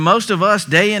Most of us,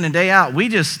 day in and day out, we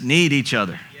just need each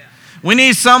other. We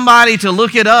need somebody to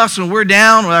look at us when we're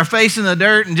down with our face in the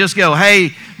dirt and just go,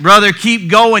 hey, brother, keep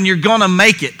going. You're going to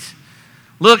make it.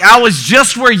 Look, I was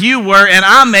just where you were and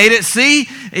I made it. See,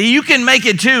 you can make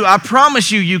it too. I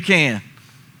promise you, you can.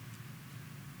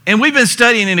 And we've been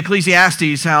studying in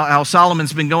Ecclesiastes how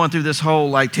Solomon's been going through this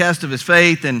whole test of his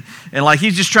faith and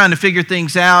he's just trying to figure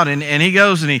things out. And he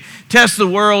goes and he tests the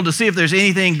world to see if there's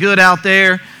anything good out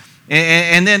there.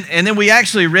 And then we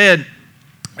actually read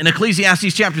in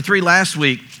Ecclesiastes chapter 3 last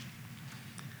week,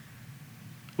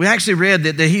 we actually read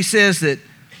that he says that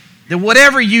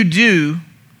whatever you do,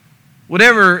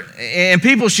 and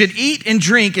people should eat and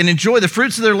drink and enjoy the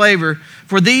fruits of their labor,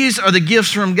 for these are the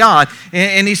gifts from God.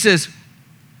 And he says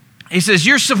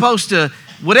you're supposed to,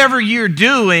 whatever you're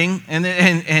doing,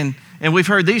 and we've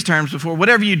heard these terms before,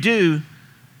 whatever you do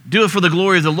it for the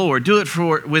glory of the Lord. Do it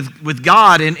with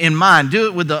God in mind. Do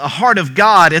it with the heart of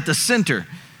God at the center.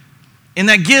 And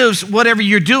that gives whatever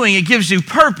you're doing, it gives you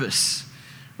purpose,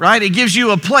 right? It gives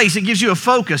you a place, it gives you a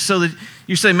focus so that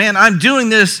you say, man, I'm doing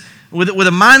this with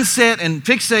a mindset and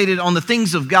fixated on the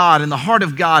things of God and the heart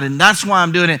of God, and that's why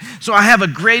I'm doing it. So I have a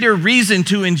greater reason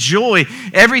to enjoy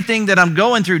everything that I'm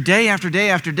going through day after day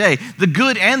after day, the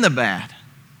good and the bad.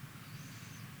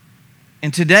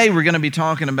 And today we're going to be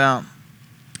talking about,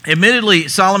 admittedly,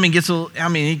 Solomon gets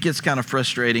kind of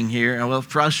frustrating here. Well,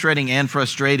 frustrating and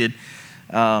frustrated.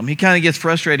 He kind of gets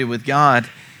frustrated with God.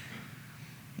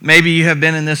 Maybe you have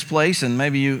been in this place and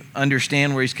maybe you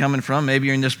understand where he's coming from. Maybe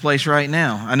you're in this place right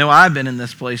now. I know I've been in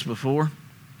this place before.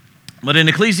 But in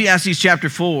Ecclesiastes chapter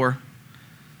 4,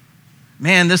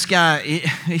 man, this guy,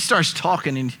 he starts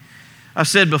talking. And I've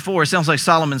said before, it sounds like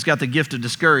Solomon's got the gift of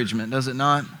discouragement, does it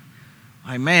not?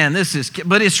 Like, man,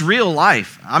 but it's real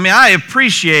life. I mean, I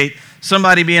appreciate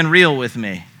somebody being real with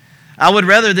me. I would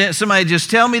rather that somebody just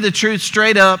tell me the truth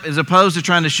straight up as opposed to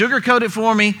trying to sugarcoat it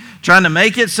for me, trying to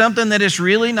make it something that it's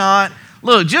really not.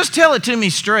 Look, just tell it to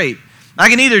me straight. I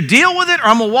can either deal with it or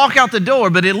I'm going to walk out the door,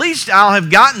 but at least I'll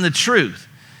have gotten the truth.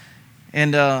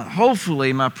 And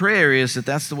hopefully my prayer is that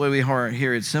that's the way we are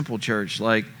here at Simple Church.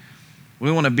 Like,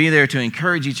 we want to be there to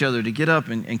encourage each other to get up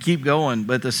and keep going,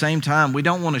 but at the same time, we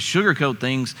don't want to sugarcoat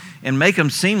things and make them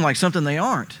seem like something they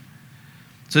aren't.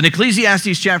 So in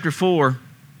Ecclesiastes chapter 4,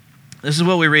 this is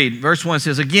what we read. Verse 1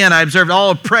 says, again, I observed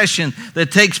all oppression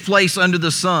that takes place under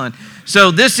the sun. So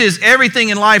this is everything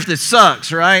in life that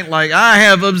sucks, right? Like, I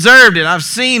have observed it. I've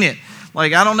seen it.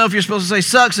 Like, I don't know if you're supposed to say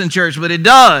sucks in church, but it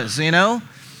does, you know?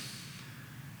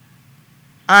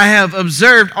 I have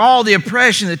observed all the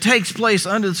oppression that takes place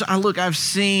under the sun. Look, I've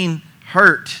seen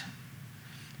hurt.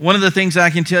 One of the things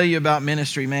I can tell you about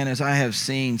ministry, man, is I have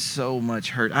seen so much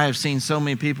hurt. I have seen so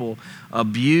many people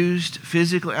abused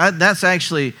physically. That's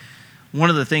actually one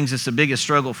of the things that's the biggest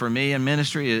struggle for me in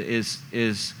ministry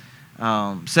is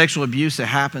sexual abuse that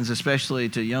happens, especially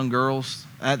to young girls.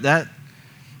 That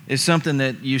is something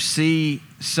that you see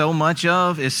so much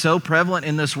of. It's so prevalent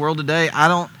in this world today.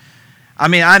 I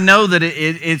know that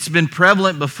it's been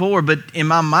prevalent before, but in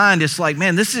my mind, it's like,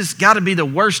 man, this has got to be the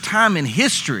worst time in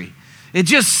history. It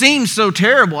just seems so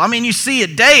terrible. I mean, you see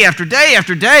it day after day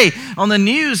after day on the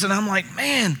news, and I'm like,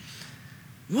 man,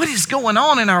 what is going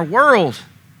on in our world?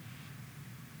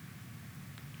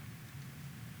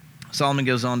 Solomon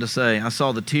goes on to say, I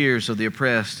saw the tears of the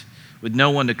oppressed with no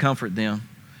one to comfort them.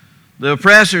 The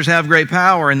oppressors have great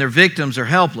power and their victims are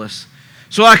helpless.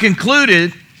 So I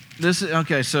concluded,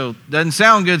 so doesn't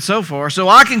sound good so far. So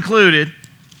I concluded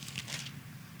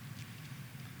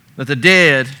that the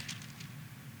dead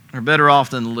are better off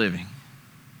than the living.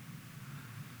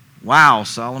 Wow,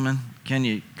 Solomon. Can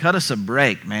you cut us a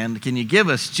break, man? Can you give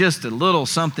us just a little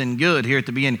something good here at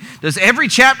the beginning? Does every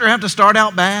chapter have to start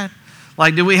out bad?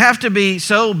 Like, do we have to be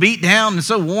so beat down and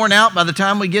so worn out by the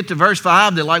time we get to verse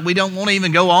 5 that, like, we don't want to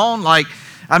even go on? Like,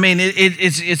 I mean,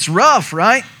 it's rough,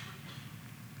 right?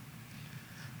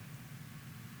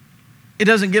 It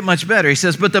doesn't get much better. He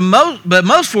says, but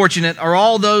most fortunate are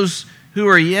all those who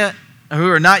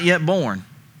are not yet born,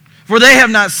 for they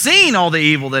have not seen all the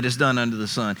evil that is done under the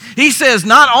sun. He says,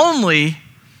 not only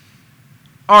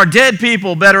are dead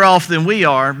people better off than we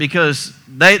are because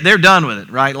they're done with it,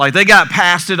 right? Like, they got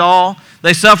past it all.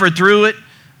 They suffered through it.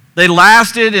 They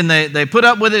lasted and they put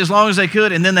up with it as long as they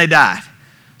could, and then they died.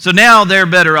 So now they're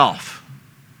better off.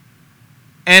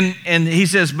 And he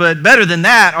says, but better than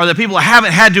that are the people that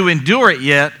haven't had to endure it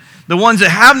yet, the ones that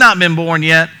have not been born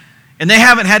yet, and they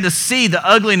haven't had to see the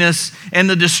ugliness and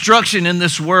the destruction in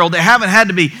this world. They haven't had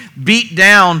to be beat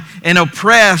down and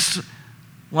oppressed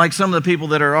like some of the people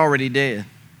that are already dead.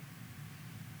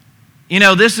 You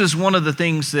know, this is one of the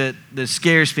things that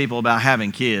scares people about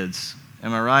having kids.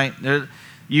 Am I right?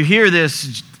 You hear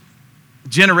this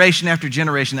generation after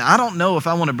generation. I don't know if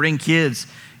I want to bring kids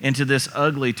into this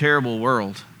ugly, terrible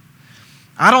world.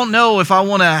 I don't know if I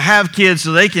want to have kids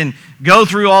so they can go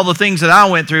through all the things that I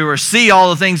went through or see all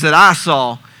the things that I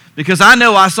saw, because I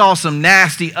know I saw some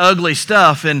nasty, ugly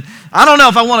stuff, and I don't know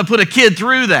if I want to put a kid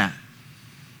through that.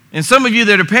 And some of you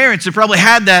that are parents have probably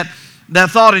had that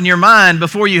thought in your mind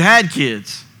before you had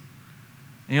kids.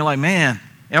 And you're like, man.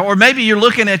 Or maybe you're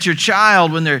looking at your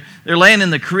child when they're laying in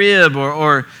the crib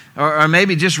or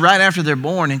maybe just right after they're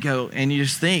born and you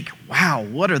just think, wow,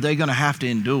 what are they going to have to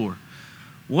endure?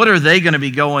 What are they going to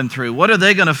be going through? What are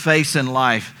they going to face in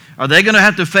life? Are they going to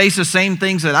have to face the same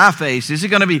things that I face? Is it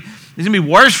going to be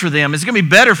worse for them? Is it going to be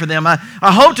better for them? I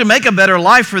hope to make a better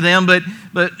life for them, but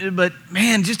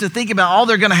man, just to think about all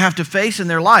they're going to have to face in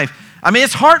their life. I mean,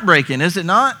 it's heartbreaking, is it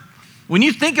not? When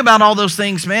you think about all those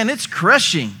things, man, it's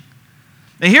crushing.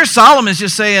 And here Solomon's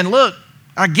just saying, look,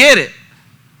 I get it.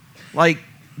 Like,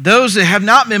 those that have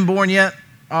not been born yet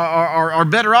are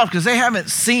better off because they haven't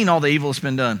seen all the evil that's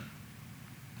been done.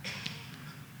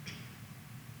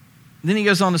 Then he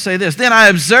goes on to say this. Then I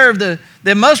observed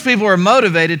that most people are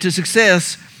motivated to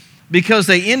success because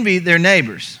they envy their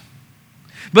neighbors.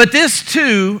 But this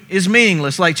too is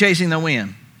meaningless, like chasing the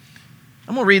wind.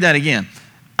 I'm going to read that again.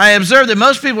 I observed that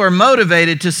most people are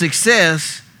motivated to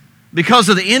success because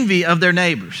of the envy of their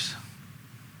neighbors.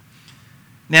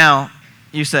 Now,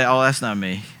 you say, oh, that's not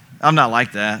me. I'm not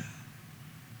like that.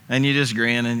 And you just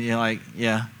grin and you're like,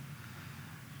 yeah.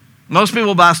 Most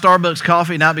people buy Starbucks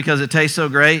coffee not because it tastes so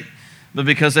great, but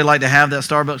because they like to have that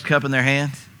Starbucks cup in their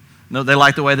hand. No, they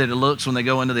like the way that it looks when they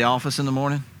go into the office in the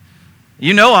morning.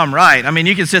 You know I'm right. I mean,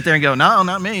 you can sit there and go, no,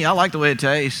 not me. I like the way it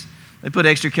tastes. They put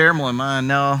extra caramel in mine.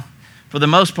 No, for the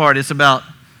most part, it's about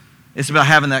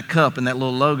having that cup and that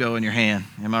little logo in your hand.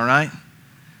 Am I right?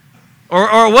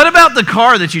 Or what about the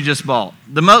car that you just bought?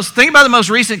 Think about the most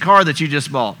recent car that you just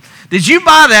bought. Did you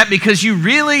buy that because you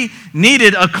really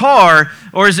needed a car,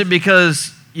 or is it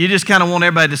because you just kind of want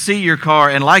everybody to see your car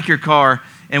and like your car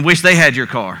and wish they had your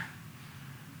car?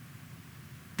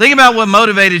 Think about what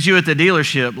motivated you at the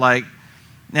dealership. Like,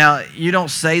 now, you don't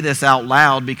say this out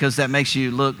loud because that makes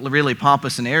you look really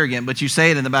pompous and arrogant, but you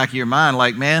say it in the back of your mind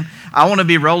like, man, I want to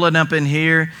be rolling up in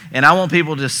here, and I want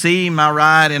people to see my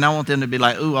ride, and I want them to be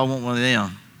like, ooh, I want one of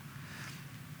them.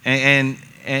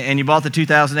 And you bought the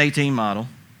 2018 model,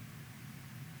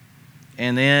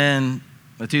 and then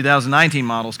the 2019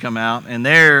 models come out, and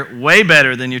they're way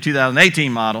better than your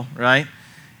 2018 model, right?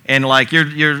 And like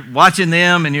you're watching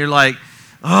them, and you're like,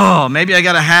 oh, maybe I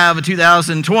got to have a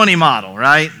 2020 model,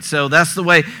 right? So that's the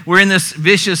way we're in this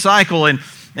vicious cycle. And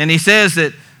he says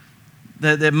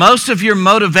that most of your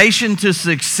motivation to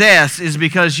success is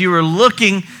because you are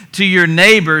looking to your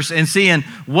neighbors and seeing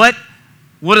what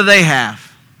do they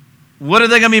have? What are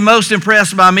they going to be most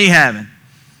impressed by me having?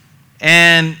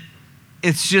 And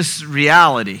it's just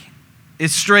reality.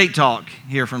 It's straight talk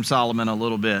here from Solomon a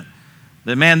little bit.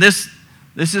 That, man, this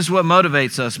is what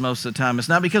motivates us most of the time. It's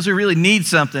not because we really need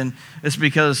something. It's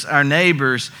because our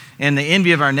neighbors and the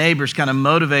envy of our neighbors kind of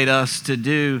motivate us to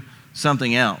do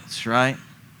something else, right?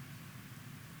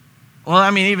 Well,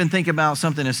 I mean, even think about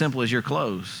something as simple as your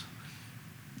clothes.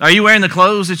 Are you wearing the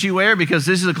clothes that you wear because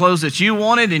this is the clothes that you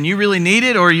wanted and you really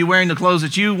needed, or are you wearing the clothes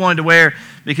that you wanted to wear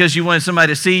because you wanted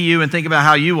somebody to see you and think about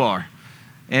how you are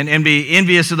and be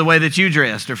envious of the way that you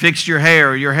dressed or fixed your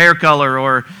hair or your hair color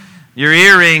or your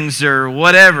earrings or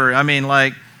whatever? I mean,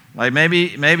 like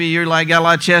maybe you're like got a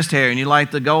lot of chest hair and you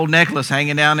like the gold necklace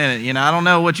hanging down in it. You know, I don't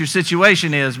know what your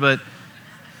situation is, but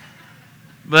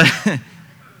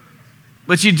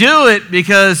you do it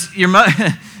because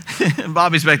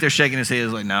Bobby's back there shaking his head.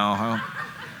 He's like, no,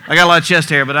 I got a lot of chest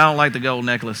hair, but I don't like the gold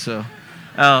necklace. So,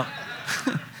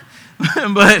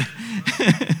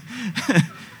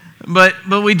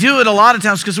 But we do it a lot of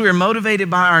times because we are motivated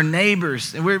by our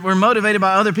neighbors. And we're motivated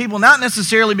by other people, not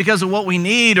necessarily because of what we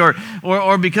need or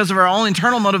because of our own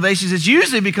internal motivations. It's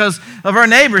usually because of our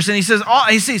neighbors. And he says,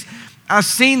 I've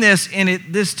seen this, and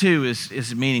this too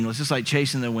is meaningless. It's like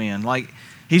chasing the wind. Like,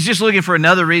 he's just looking for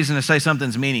another reason to say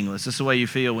something's meaningless. That's the way you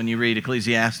feel when you read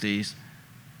Ecclesiastes.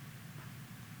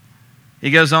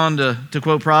 He goes on to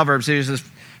quote Proverbs. He says,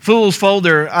 fools fold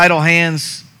their idle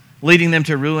hands, leading them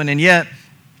to ruin, and yet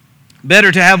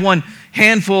better to have one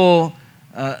handful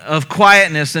of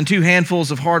quietness than two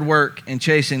handfuls of hard work and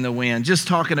chasing the wind. Just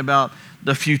talking about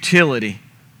the futility.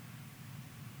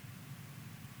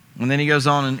 And then he goes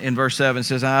on in verse 7 and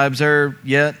says, I observed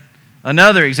yet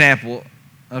another example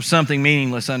of something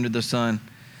meaningless under the sun.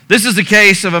 This is the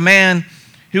case of a man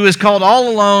who is called all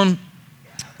alone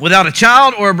without a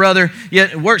child or a brother,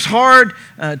 yet works hard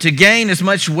to gain as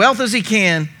much wealth as he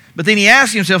can. But then he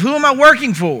asks himself, who am I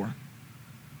working for?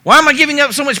 Why am I giving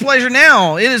up so much pleasure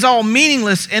now? It is all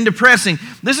meaningless and depressing.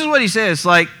 This is what he says,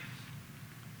 like,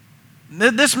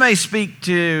 this may speak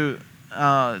to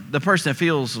the person that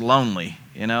feels lonely,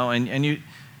 you know, and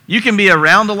you can be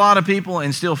around a lot of people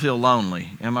and still feel lonely.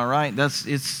 Am I right?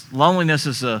 Loneliness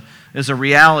is a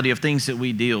reality of things that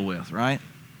we deal with, right?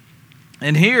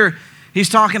 And here he's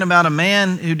talking about a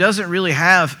man who doesn't really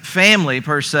have family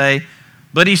per se,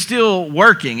 but he's still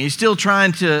working. He's still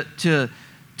trying to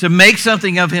make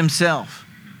something of himself.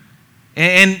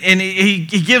 And he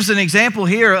gives an example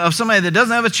here of somebody that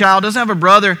doesn't have a child, doesn't have a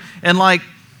brother, and like,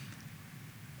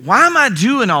 why am I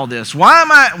doing all this? Why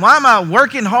am I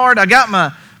working hard? I got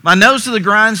my nose to the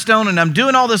grindstone and I'm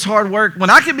doing all this hard work when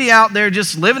I could be out there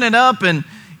just living it up and,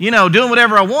 you know, doing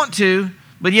whatever I want to,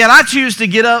 but yet I choose to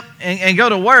get up and go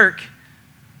to work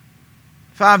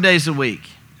 5 days a week.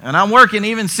 And I'm working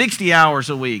even 60 hours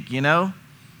a week, you know?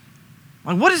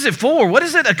 Like, what is it for? What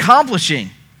is it accomplishing?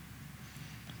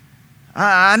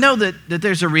 I know that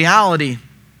there's a reality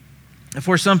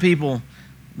for some people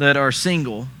that are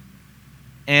single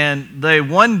and they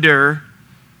wonder,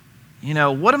 you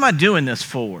know, what am I doing this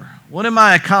for? What am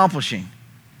I accomplishing?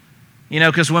 You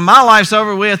know, because when my life's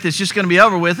over with, it's just going to be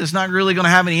over with. It's not really going to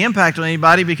have any impact on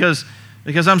anybody because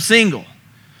I'm single.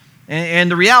 And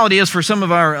the reality is for some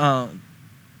of our,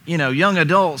 young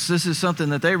adults, this is something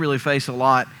that they really face a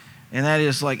lot. And that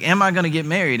is like, am I going to get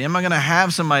married? Am I going to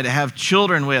have somebody to have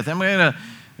children with? Am I going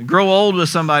to grow old with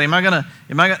somebody?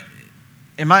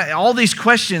 All these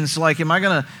questions, like, am I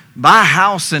going to buy a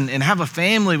house and have a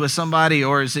family with somebody,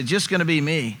 or is it just going to be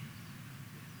me?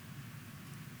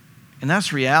 And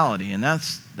that's reality, and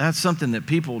that's something that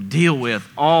people deal with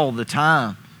all the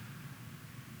time.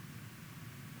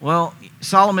 Well,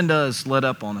 Solomon does let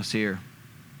up on us here.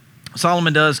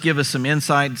 Solomon does give us some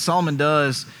insight. Solomon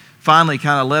does finally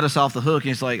kind of let us off the hook. And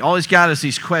he's like, all he's got is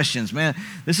these questions. Man,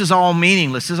 this is all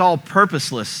meaningless. This is all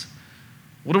purposeless.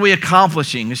 What are we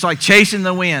accomplishing? It's like chasing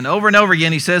the wind. Over and over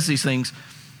again, he says these things.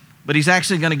 But he's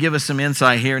actually going to give us some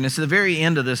insight here. And it's at the very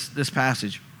end of this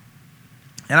passage.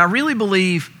 And I really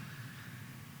believe,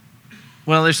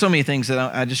 well, there's so many things that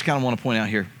I just kind of want to point out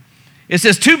here. It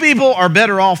says, 2 people are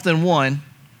better off than one,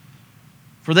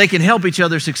 for they can help each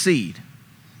other succeed.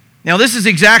 Now, this is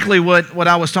exactly what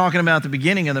I was talking about at the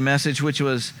beginning of the message, which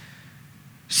was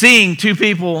seeing 2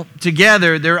 people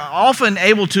together, they're often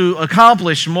able to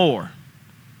accomplish more,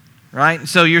 right?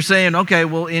 So you're saying, okay,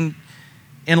 well, in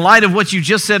light of what you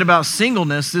just said about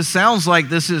singleness, this sounds like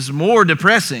this is more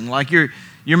depressing, like you're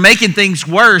making things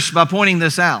worse by pointing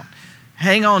this out.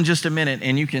 Hang on just a minute,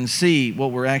 and you can see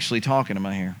what we're actually talking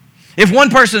about here. If one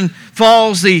person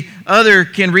falls, the other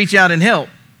can reach out and help.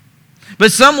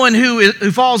 But someone who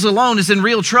falls alone is in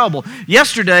real trouble.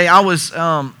 Yesterday, I was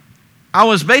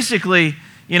basically,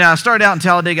 I started out in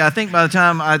Talladega. I think by the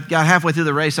time I got halfway through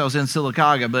the race, I was in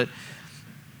Sylacauga. But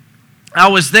I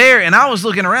was there, and I was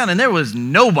looking around, and there was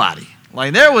nobody.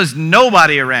 Like, there was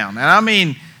nobody around. And I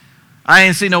mean, I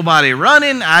didn't see nobody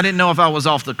running. I didn't know if I was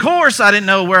off the course. I didn't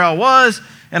know where I was.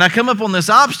 And I come up on this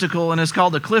obstacle, and it's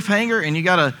called the cliffhanger, and you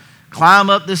got to climb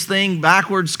up this thing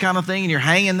backwards kind of thing, and you're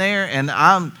hanging there, and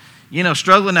I'm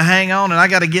struggling to hang on, and I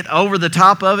got to get over the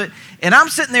top of it. And I'm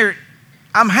sitting there,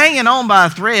 I'm hanging on by a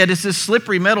thread. It's this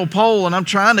slippery metal pole, and I'm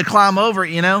trying to climb over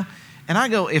it, And I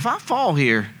go, if I fall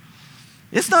here,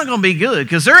 it's not going to be good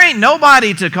because there ain't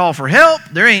nobody to call for help.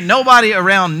 There ain't nobody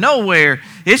around nowhere.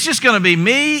 It's just going to be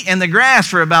me and the grass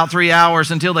for about 3 hours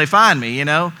until they find me,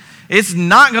 It's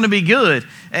not going to be good.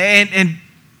 And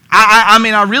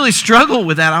I really struggled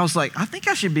with that. I was like, I think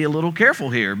I should be a little careful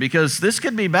here because this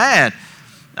could be bad.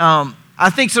 I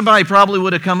think somebody probably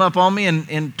would have come up on me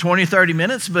in 20, 30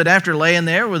 minutes, but after laying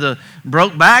there with a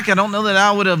broke back, I don't know that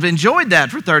I would have enjoyed that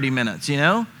for 30 minutes,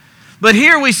 But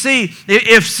here we see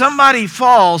if somebody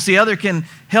falls, the other can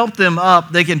help them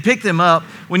up. They can pick them up.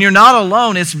 When you're not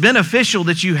alone, it's beneficial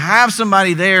that you have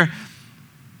somebody there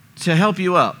to help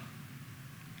you up.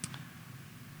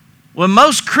 What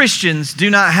most Christians do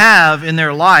not have in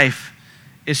their life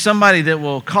is somebody that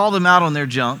will call them out on their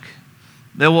junk,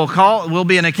 that will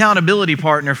be an accountability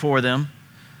partner for them,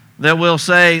 that will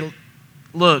say,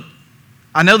 look,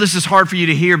 I know this is hard for you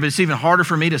to hear, but it's even harder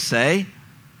for me to say.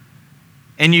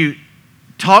 And you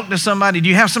talk to somebody. Do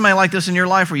you have somebody like this in your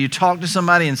life where you talk to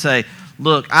somebody and say,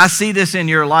 look, I see this in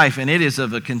your life and it is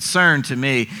of a concern to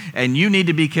me and you need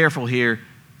to be careful here.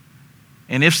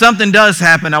 And if something does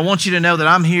happen, I want you to know that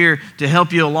I'm here to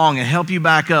help you along and help you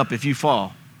back up if you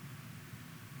fall.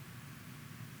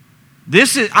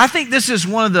 I think this is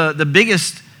one of the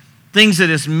biggest things that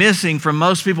is missing from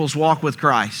most people's walk with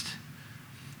Christ.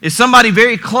 Is somebody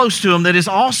very close to them that is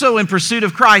also in pursuit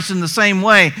of Christ in the same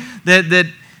way,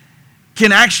 that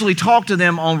can actually talk to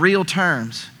them on real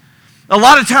terms. A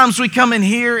lot of times we come in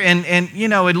here and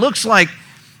it looks like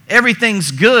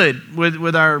everything's good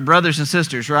with our brothers and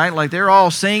sisters, right? Like they're all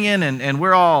singing and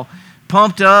we're all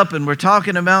pumped up and we're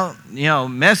talking about,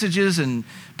 messages and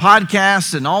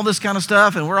podcasts and all this kind of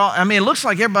stuff. And it looks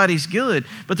like everybody's good.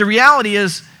 But the reality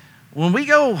is, when we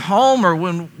go home or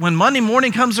when Monday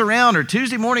morning comes around or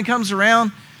Tuesday morning comes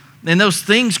around and those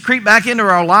things creep back into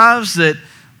our lives that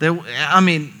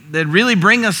really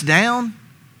bring us down,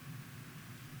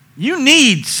 you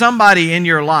need somebody in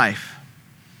your life.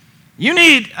 You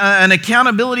need an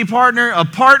accountability partner, a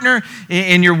partner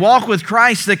in your walk with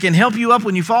Christ that can help you up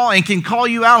when you fall and can call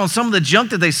you out on some of the junk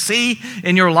that they see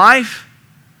in your life.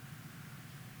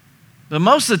 But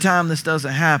most of the time, this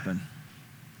doesn't happen.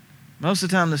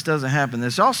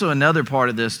 There's also another part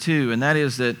of this too, and that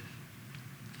is that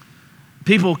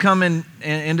people come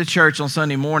into church on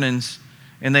Sunday mornings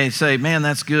and they say, man,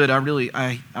 that's good. I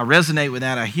resonate with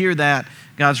that. I hear that.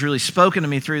 God's really spoken to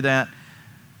me through that.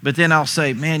 But then I'll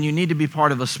say, man, you need to be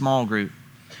part of a small group.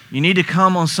 You need to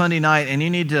come on Sunday night and you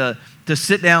need to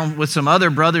sit down with some other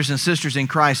brothers and sisters in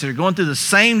Christ that are going through the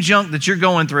same junk that you're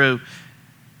going through,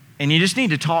 and you just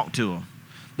need to talk to them.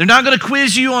 They're not going to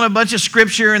quiz you on a bunch of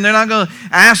scripture, and they're not going to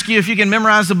ask you if you can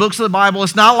memorize the books of the Bible.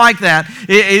 It's not like that.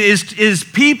 It is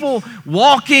people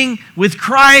walking with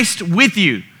Christ with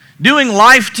you. Doing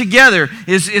life together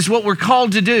is what we're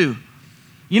called to do.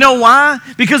 You know why?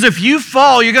 Because if you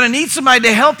fall, you're going to need somebody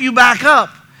to help you back up.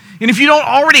 And if you don't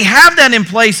already have that in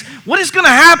place, what is going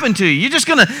to happen to you? You're just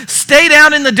going to stay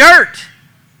down in the dirt.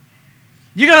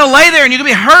 You're going to lay there and you're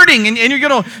going to be hurting and you're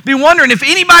going to be wondering if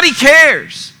anybody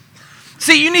cares.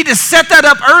 See, you need to set that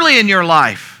up early in your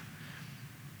life.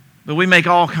 But we make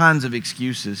all kinds of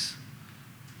excuses.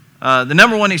 The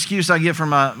number one excuse I get from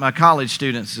my college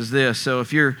students is this. So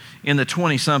if you're in the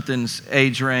 20-somethings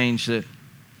age range, that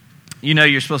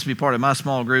you're supposed to be part of my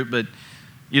small group, but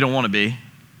you don't want to be.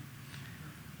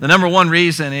 The number one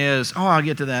reason is, I'll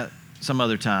get to that some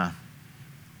other time.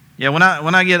 Yeah, when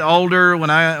I get older, when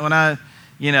I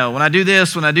do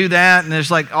this, when I do that, and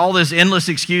there's like all this endless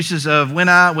excuses of when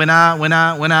I,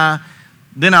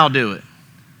 then I'll do it.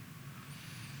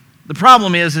 The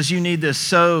problem is you need this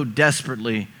so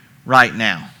desperately right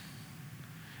now.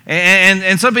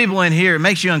 And some people in here, it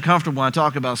makes you uncomfortable when I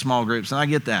talk about small groups, and I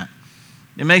get that.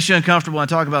 It makes you uncomfortable when I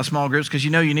talk about small groups because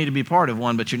you need to be part of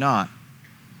one, but you're not.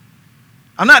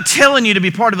 I'm not telling you to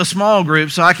be part of a small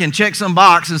group so I can check some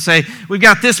box and say, we've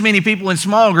got this many people in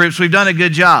small groups, we've done a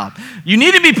good job. You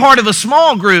need to be part of a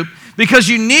small group because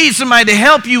you need somebody to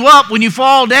help you up when you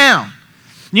fall down.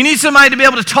 You need somebody to be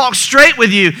able to talk straight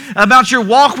with you about your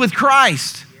walk with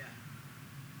Christ.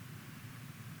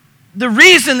 The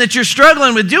reason that you're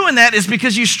struggling with doing that is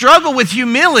because you struggle with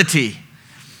humility.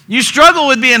 You struggle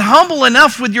with being humble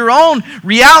enough with your own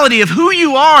reality of who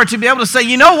you are to be able to say,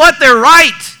 you know what, they're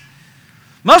right.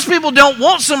 Most people don't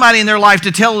want somebody in their life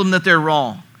to tell them that they're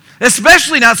wrong,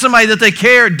 especially not somebody that they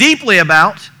care deeply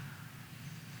about.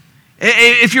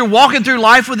 If you're walking through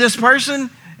life with this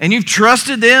person and you've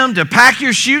trusted them to pack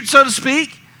your chute, so to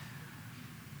speak,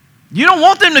 you don't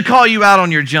want them to call you out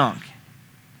on your junk.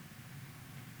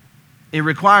 It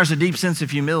requires a deep sense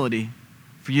of humility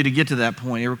for you to get to that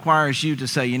point. It requires you to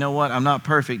say, you know what, I'm not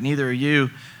perfect, neither are you.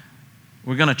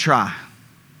 We're going to try.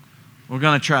 We're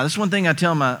going to try. This is one thing I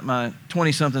tell my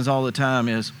 20-somethings all the time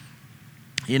is,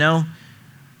 you know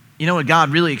what God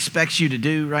really expects you to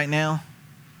do right now?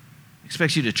 He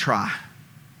expects you to try.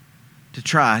 To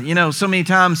try. So many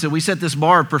times that we set this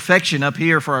bar of perfection up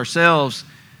here for ourselves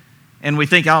and we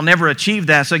think I'll never achieve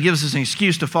that, so it gives us an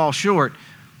excuse to fall short.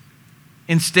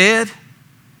 Instead,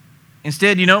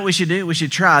 you know what we should do? We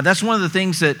should try. That's one of the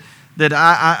things that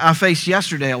I faced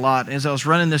yesterday a lot as I was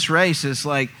running this race. It's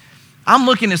like, I'm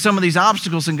looking at some of these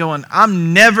obstacles and going,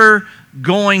 I'm never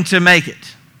going to make it.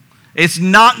 It's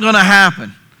not going to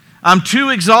happen. I'm too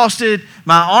exhausted.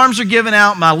 My arms are giving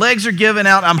out. My legs are giving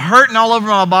out. I'm hurting all over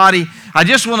my body. I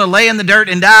just want to lay in the dirt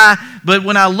and die. But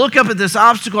when I look up at this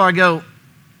obstacle, I go,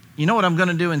 you know what I'm going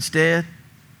to do instead?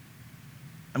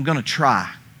 I'm going to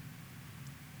try.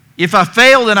 If I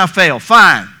fail, then I fail.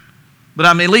 Fine. But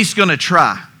I'm at least going to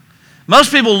try.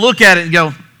 Most people look at it and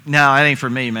go, no, that ain't for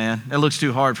me, man. That looks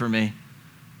too hard for me.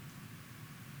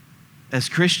 As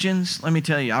Christians, let me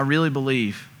tell you, I really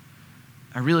believe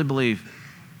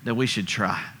that we should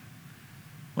try.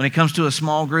 When it comes to a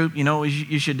small group, you know what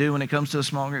you should do when it comes to a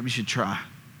small group? You should try.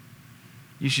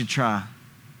 You should try.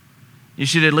 You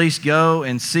should at least go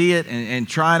and see it and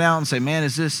try it out and say, man,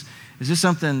 is this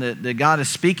something that God is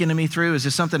speaking to me through? Is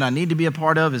this something I need to be a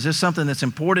part of? Is this something that's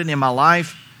important in my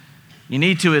life? You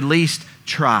need to at least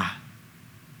try.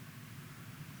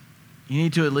 You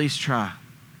need to at least try.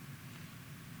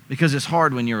 Because it's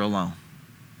hard when you're alone.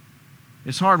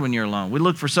 It's hard when you're alone. We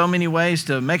look for so many ways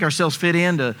to make ourselves fit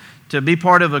in, to be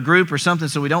part of a group or something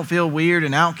so we don't feel weird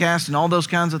and outcast and all those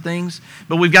kinds of things.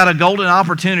 But we've got a golden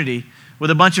opportunity with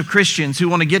a bunch of Christians who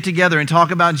want to get together and talk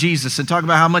about Jesus and talk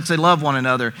about how much they love one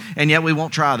another, and yet we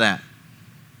won't try that.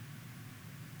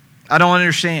 I don't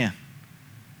understand.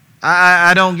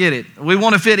 I don't get it. We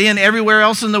want to fit in everywhere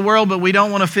else in the world, but we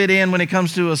don't want to fit in when it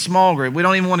comes to a small group. We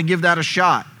don't even want to give that a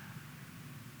shot.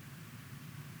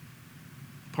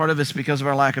 Part of it's because of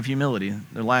our lack of humility,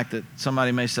 the lack that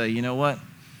somebody may say, you know what,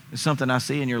 there's something I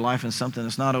see in your life and something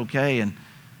that's not okay, and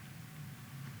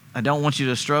I don't want you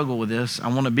to struggle with this. I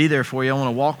want to be there for you. I want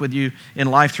to walk with you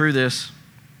in life through this.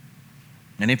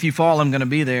 And if you fall, I'm going to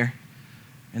be there.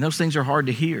 And those things are hard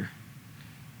to hear,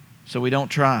 so we don't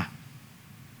try.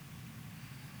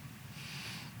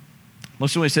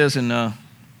 Listen to what he says in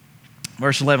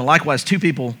verse 11. Likewise, two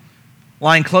people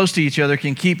lying close to each other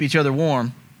can keep each other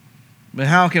warm. But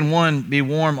how can one be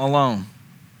warm alone?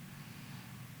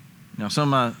 Now,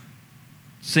 some of my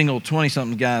single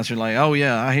 20-something guys are like, oh,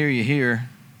 yeah, I hear you here.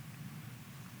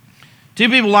 Two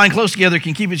people lying close together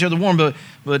can keep each other warm,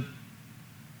 but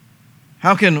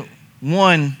how can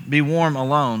one be warm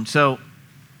alone? So,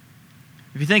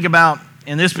 if you think about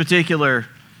in this particular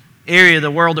area of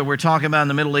the world that we're talking about in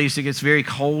the Middle East, it gets very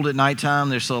cold at nighttime.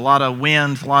 There's a lot of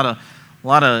wind, a lot of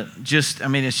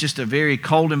it's just a very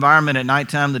cold environment at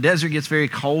nighttime. The desert gets very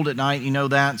cold at night, you know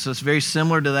that. So it's very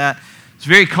similar to that. It's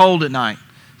very cold at night.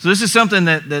 So this is something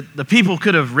that the people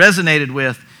could have resonated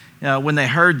with when they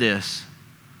heard this.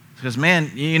 Because, man,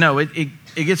 you know, it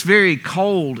gets very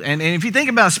cold. And if you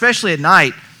think about it, especially at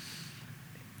night,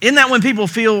 isn't that when people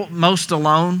feel most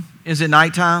alone, is at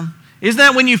nighttime? Isn't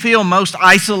that when you feel most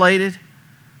isolated?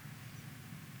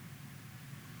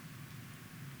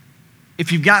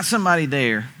 If you've got somebody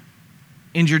there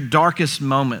in your darkest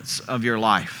moments of your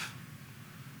life,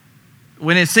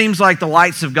 when it seems like the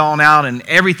lights have gone out and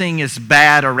everything is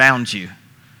bad around you,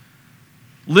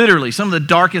 literally some of the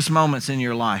darkest moments in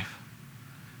your life,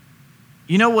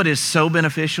 you know what is so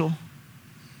beneficial?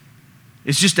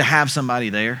 It's just to have somebody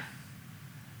there.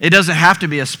 It doesn't have to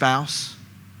be a spouse.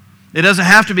 It doesn't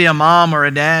have to be a mom or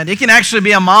a dad. It can actually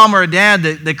be a mom or a dad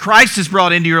that Christ has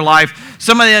brought into your life,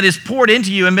 somebody that has poured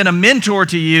into you and been a mentor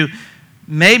to you,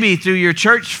 maybe through your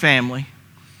church family.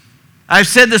 I've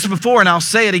said this before, and I'll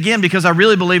say it again because I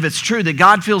really believe it's true, that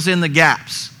God fills in the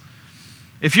gaps.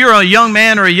 If you're a young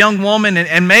man or a young woman,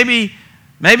 and maybe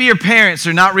your parents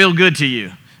are not real good to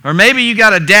you, or maybe you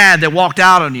got a dad that walked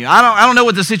out on you. I don't know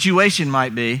what the situation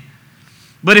might be.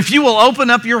 But if you will open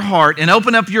up your heart and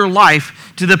open up your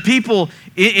life to the people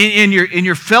in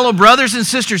your fellow brothers and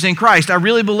sisters in Christ, I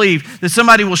really believe that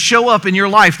somebody will show up in your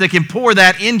life that can pour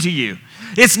that into you.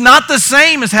 It's not the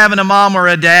same as having a mom or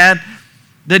a dad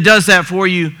that does that for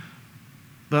you,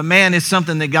 but man, it's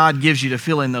something that God gives you to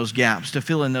fill in those gaps, to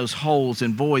fill in those holes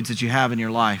and voids that you have in your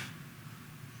life.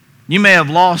 You may have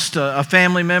lost a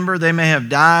family member. They may have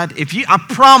died. I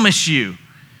promise you,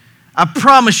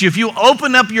 if you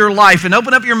open up your life and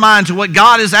open up your mind to what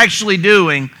God is actually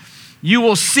doing, you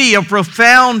will see a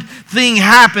profound thing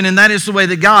happen, and that is the way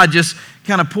that God just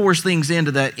kind of pours things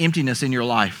into that emptiness in your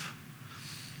life.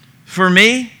 For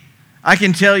me, I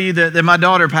can tell you that my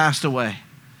daughter passed away.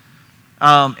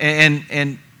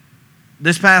 And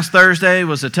this past Thursday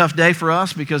was a tough day for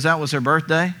us because that was her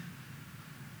birthday.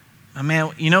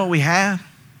 Man, you know what we had?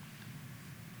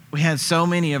 We had so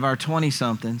many of our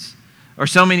 20-somethings, or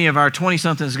so many of our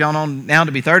 20-somethings gone on now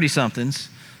to be 30-somethings,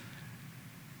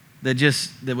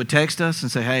 that would text us and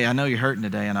say, hey, I know you're hurting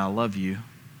today and I love you.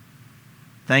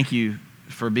 Thank you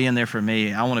for being there for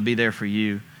me. I want to be there for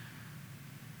you.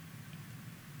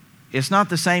 It's not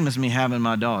the same as me having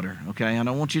my daughter, okay? I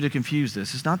don't want you to confuse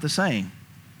this. It's not the same.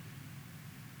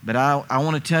 But I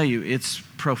want to tell you, it's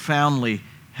profoundly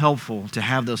helpful to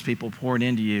have those people pouring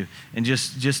into you and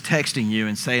just texting you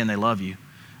and saying they love you,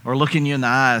 or looking you in the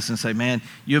eyes and say, man,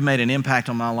 you have made an impact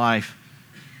on my life.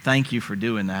 Thank you for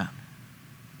doing that.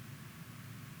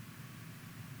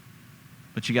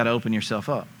 But you got to open yourself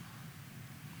up.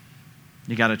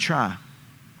 You got to try.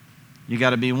 You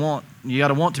got to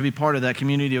want to be part of that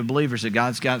community of believers that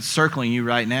God's got circling you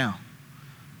right now.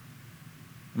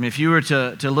 I mean, if you were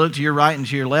to look to your right and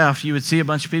to your left, you would see a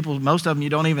bunch of people, most of them you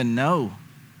don't even know.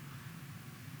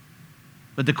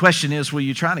 But the question is, will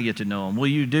you try to get to know him? Will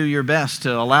you do your best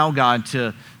to allow God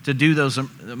to do those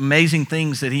amazing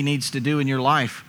things that he needs to do in your life?